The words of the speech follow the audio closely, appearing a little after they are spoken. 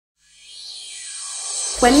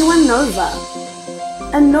21 Nova,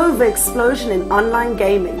 a Nova explosion in online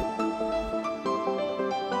gaming.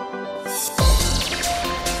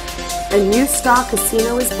 A new star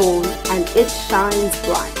casino is born and it shines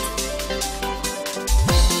bright.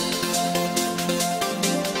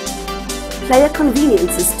 Player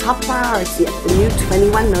convenience is top priority at the new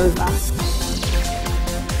 21 Nova.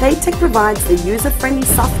 Playtech provides the user-friendly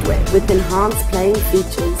software with enhanced playing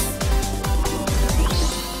features.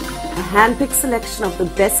 A hand-picked selection of the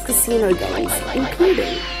best casino games,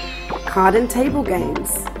 including card and table games,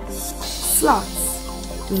 slots,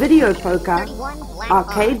 video poker,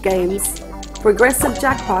 arcade games, progressive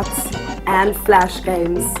jackpots, and flash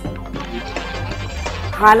games.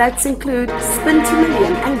 Highlights include Spin to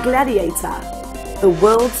Million and Gladiator, the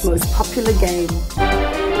world's most popular game.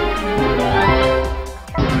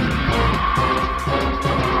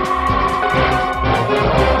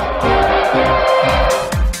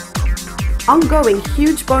 Ongoing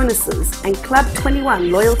huge bonuses and Club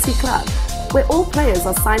 21 Loyalty Club, where all players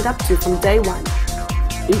are signed up to from day one.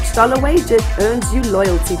 Each dollar wagered earns you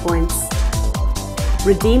loyalty points.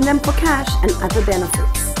 Redeem them for cash and other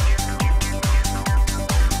benefits.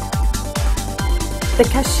 The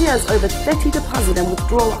cashier has over 30 deposit and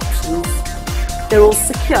withdrawal options. They're all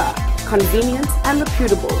secure, convenient and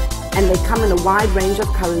reputable, and they come in a wide range of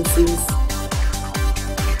currencies.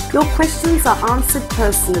 Your questions are answered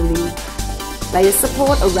personally. Player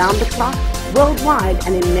support around the clock, worldwide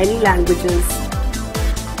and in many languages.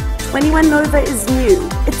 21 Nova is new,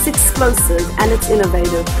 it's explosive and it's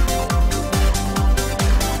innovative.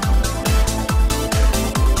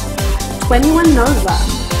 21 Nova,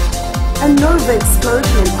 a Nova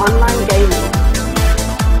explosion in online gaming.